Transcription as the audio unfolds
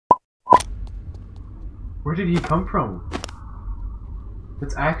Where did he come from?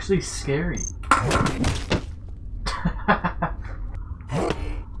 That's actually scary.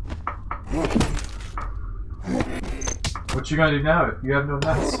 What you gonna do now if you have no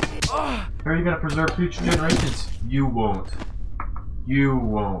nuts? How are you gonna preserve future generations? You won't. You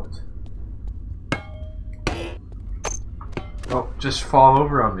won't. Oh, just fall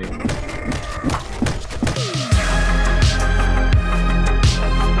over on me.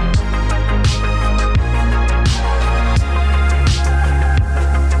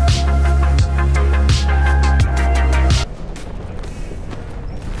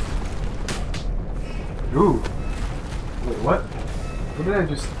 Ooh. Wait, what? What did I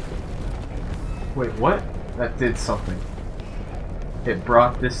just... Wait, what? That did something. It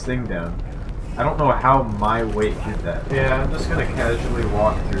brought this thing down. I don't know how my weight did that. Yeah, I'm just gonna casually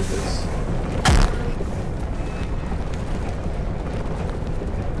walk through this.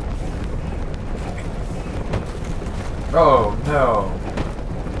 Oh, no.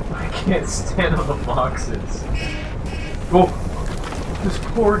 I can't stand on the boxes. Oh! This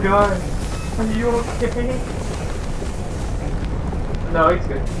poor guy! Are you okay? No, he's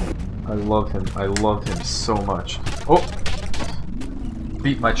good. I love him. I love him so much. Oh!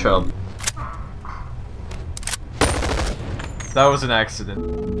 Beat my chub. That was an accident.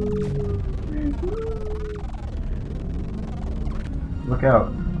 Look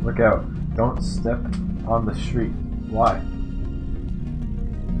out. Look out. Don't step on the street. Why?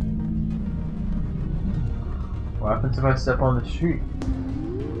 What happens if I step on the street?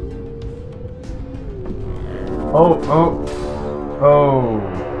 Oh, oh, oh.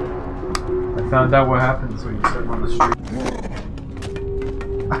 I found out what happens when you step on the street.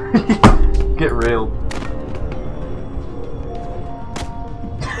 Get railed.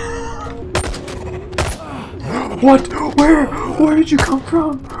 What? Where did you come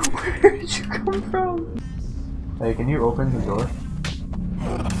from? Where did you come from? Hey, can you open the door?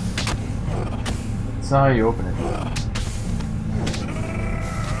 That's not how you open it.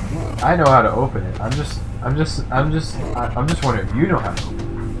 I know how to open it. I'm just wondering if you know how to open it.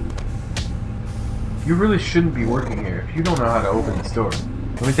 You really shouldn't be working here if you don't know how to open this door.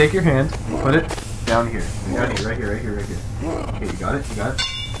 Let me take your hand, put it down here. Down here, right here, right here, right here. Okay, you got it? You got it?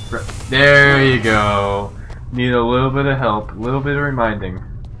 There you go. Need a little bit of help, a little bit of reminding.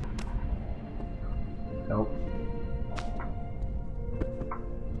 Help.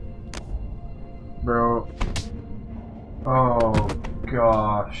 Bro. Oh,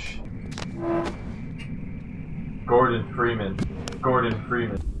 gosh. Gordon Freeman. Gordon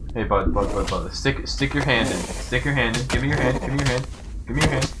Freeman. Hey, bud. Stick your hand in. Stick your hand in. Give me your hand. Give me your hand. Give me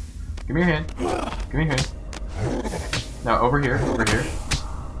your hand. Give me your hand. Give me your hand. Now, over here. Over here.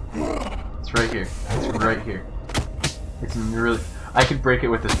 It's right here. It's right here. It's really... I could break it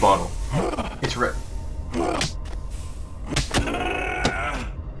with this bottle. It's right...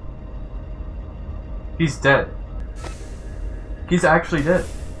 He's dead. He's actually dead.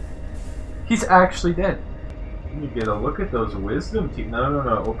 He's actually dead. You get a look at those wisdom teeth.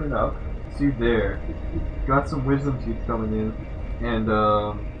 No. Open up. See there. Got some wisdom teeth coming in. And,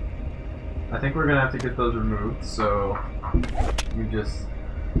 I think we're gonna have to get those removed, so... You just...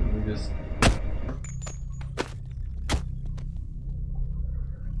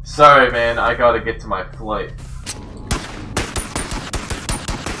 Sorry, man. I gotta get to my flight.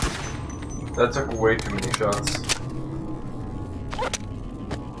 That took way too many shots.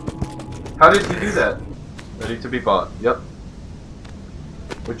 How did you do that? Ready to be bought. Yep.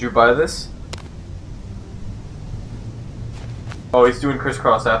 Would you buy this? Oh, he's doing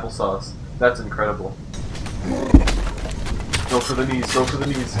crisscross applesauce. That's incredible. Go for the knees, go for the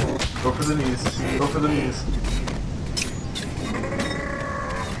knees. Go for the knees, go for the knees.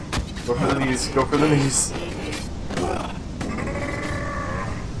 Go for the knees, go for the knees.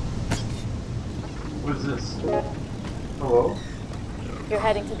 What is this? Hello? You're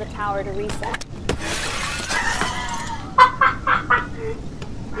heading to the tower to reset.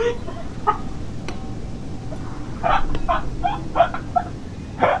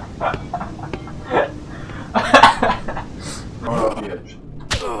 Going off the edge.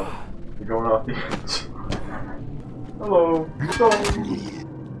 You're going off the edge. Hello.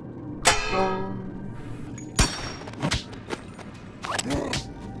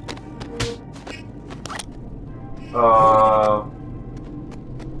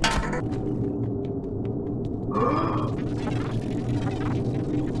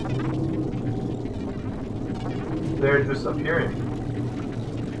 They're just appearing.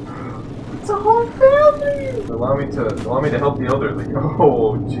 It's a whole family! Allow me to help the elderly.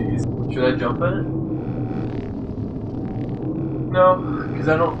 Oh, jeez. Should I jump in it? No?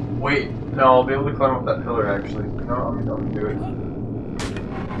 Because I don't... Wait. No, I'll be able to climb up that pillar, actually. No, I'm gonna do it.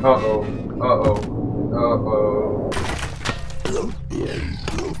 Uh-oh. Uh-oh. Uh-oh.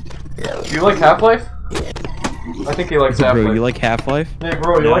 Do you like Half-Life? I think he likes Half-Life. Bro, you like Half-Life? Hey,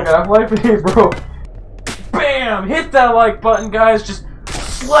 bro, you like Half-Life? Hey, bro. Bam! Hit that like button, guys. Just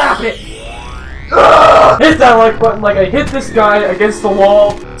slap it. Hit that like button like I hit this guy against the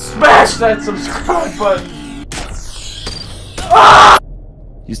wall. Smash that subscribe button.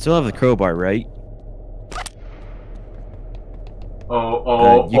 You still have the crowbar, right?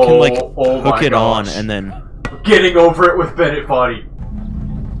 You can like hook it on and then... Getting over it with Bennett Foddy.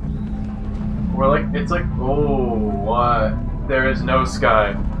 We're like, it's like, oh, what? There is no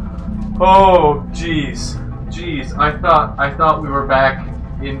sky. Oh, jeez. Jeez, I thought we were back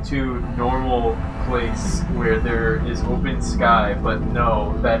into normal place where there is open sky, but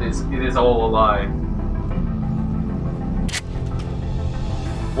no, it is all a lie.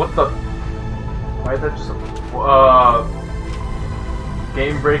 What the? Why is that just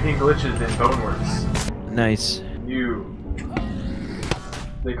game-breaking glitches in Boneworks? Nice.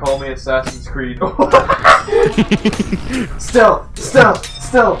 They call me Assassin's Creed. Stealth!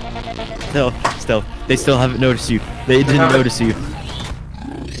 They still haven't noticed you. They didn't notice you.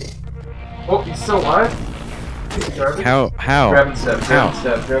 Oh, he's still alive? How? Grab and stab.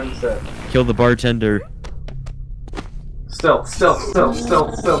 Kill the bartender. Stealth.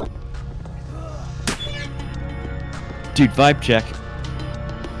 Dude, vibe check.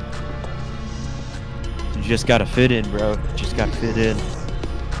 You just gotta fit in, bro. Just gotta fit in.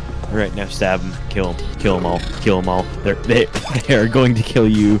 Alright, now stab him. Kill him. Kill them all. Kill them all. They are going to kill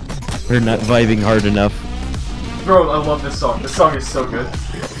you. They're not vibing hard enough. Bro, I love this song. This song is so good.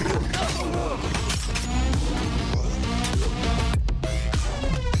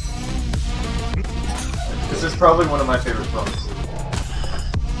 This is probably one of my favorite songs.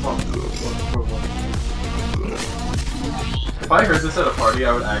 If I heard this at a party,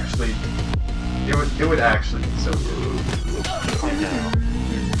 I would actually... It would actually be so good.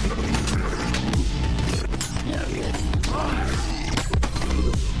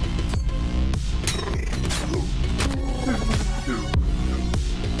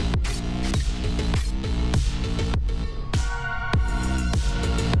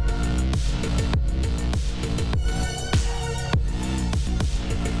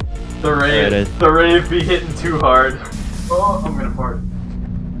 The rave be hitting too hard. Oh, I'm gonna fart.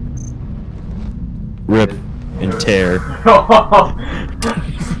 Rip and tear.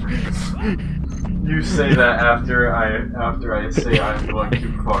 You say that after I say I'm going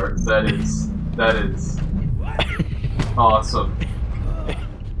to fart. That is awesome.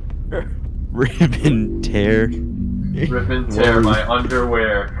 Rip and tear. Rip and tear my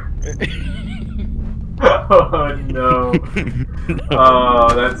underwear. Oh no. No.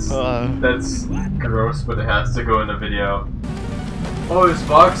 Oh, that's gross, but it has to go in the video. Oh, this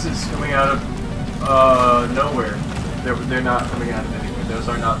box is coming out of nowhere. They're not coming out of anywhere. Those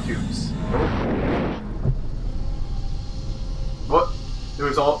are not tubes. What? It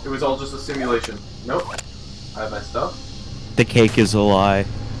was all just a simulation. Nope. I have my stuff. The cake is a lie.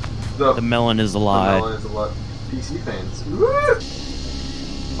 The melon is a lie. The melon is a lie. PC fans.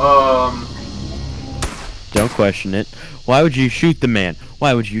 Don't question it. Why would you shoot the man?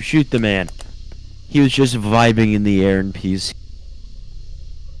 Why would you shoot the man? He was just vibing in the air in peace.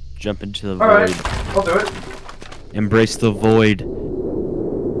 Jump into the void. Alright, I'll do it. Embrace the void. Oh,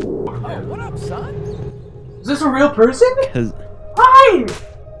 what up, son? Is this a real person? Hi!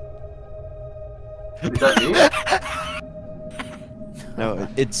 Is that me? No,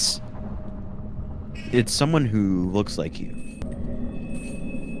 it's someone who looks like you.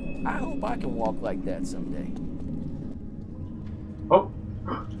 I hope I can walk like that someday. Oh,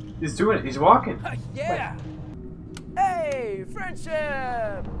 he's doing it. He's walking. Yeah! Hey,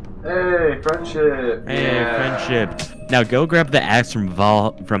 friendship! Hey, friendship. Hey, Yeah. friendship. Now go grab the axe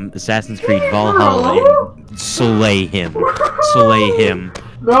from Assassin's Creed Valhalla and slay him. Slay him.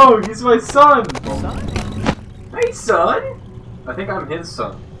 No, he's my son. Son? Hey, son. I think I'm his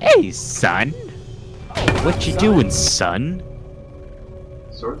son. Hey, son. What you doing, son?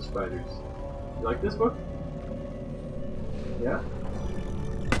 Sword spiders. You like this book? Yeah?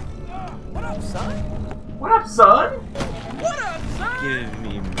 What up, son? What up, son? What up, son? Give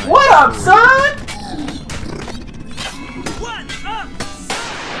me my What up, son? What up, son?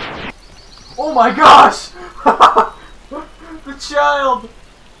 Oh my gosh! The child!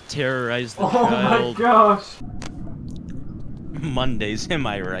 terrorize the Oh child. my gosh! Mondays, am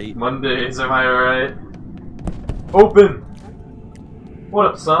I right? Mondays, am I right? Open! What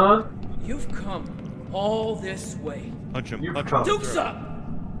up, son? You've come all this way. Punch him, You've punch come. him. Dukes up!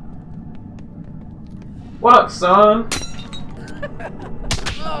 What up, son?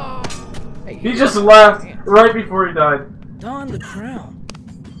 Hey, He just left right before he died. don the crown.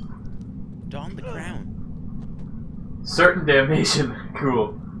 Don the crown. Certain damnation.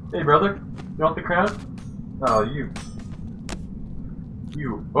 Cool. Hey, brother. You want the crown? Oh, you.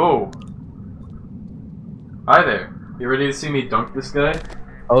 You. Oh. Hi there. You ready to see me dunk this guy?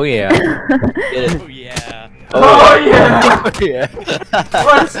 Oh yeah. Oh yeah. Oh, yeah! Oh yeah.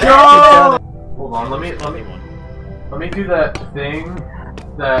 Let's go! Hold on, let me do that thing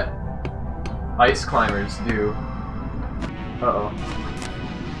that ice climbers do. Uh-oh.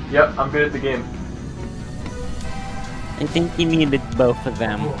 Yep, I'm good at the game. I think you needed both of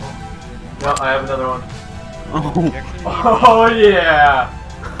them. No, I have another one. Oh, Oh yeah!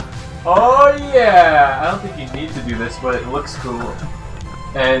 Oh yeah! I don't think you need to do this, but it looks cool.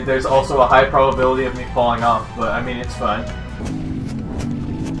 And there's also a high probability of me falling off, but I mean, it's fine.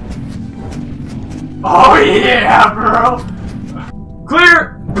 Oh yeah, bro!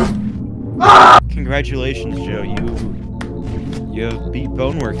 Clear! Ah! Congratulations, Joe. You beat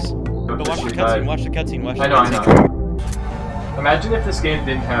Boneworks. But watch the cutscene. Watch the cutscene. Watch the cutscene. I know. Imagine if this game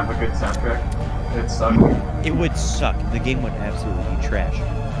didn't have a good soundtrack. It'd suck. It would suck. The game would absolutely be trash.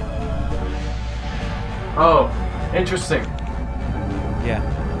 Oh, interesting. Yeah.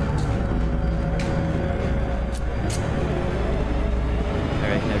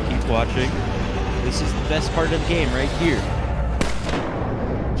 Alright, now keep watching. This is the best part of the game right here.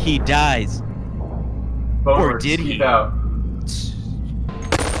 He dies. Boneworks, Or did he? keep out.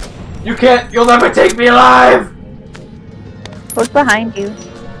 You can't! You'll never take me alive! Look behind you.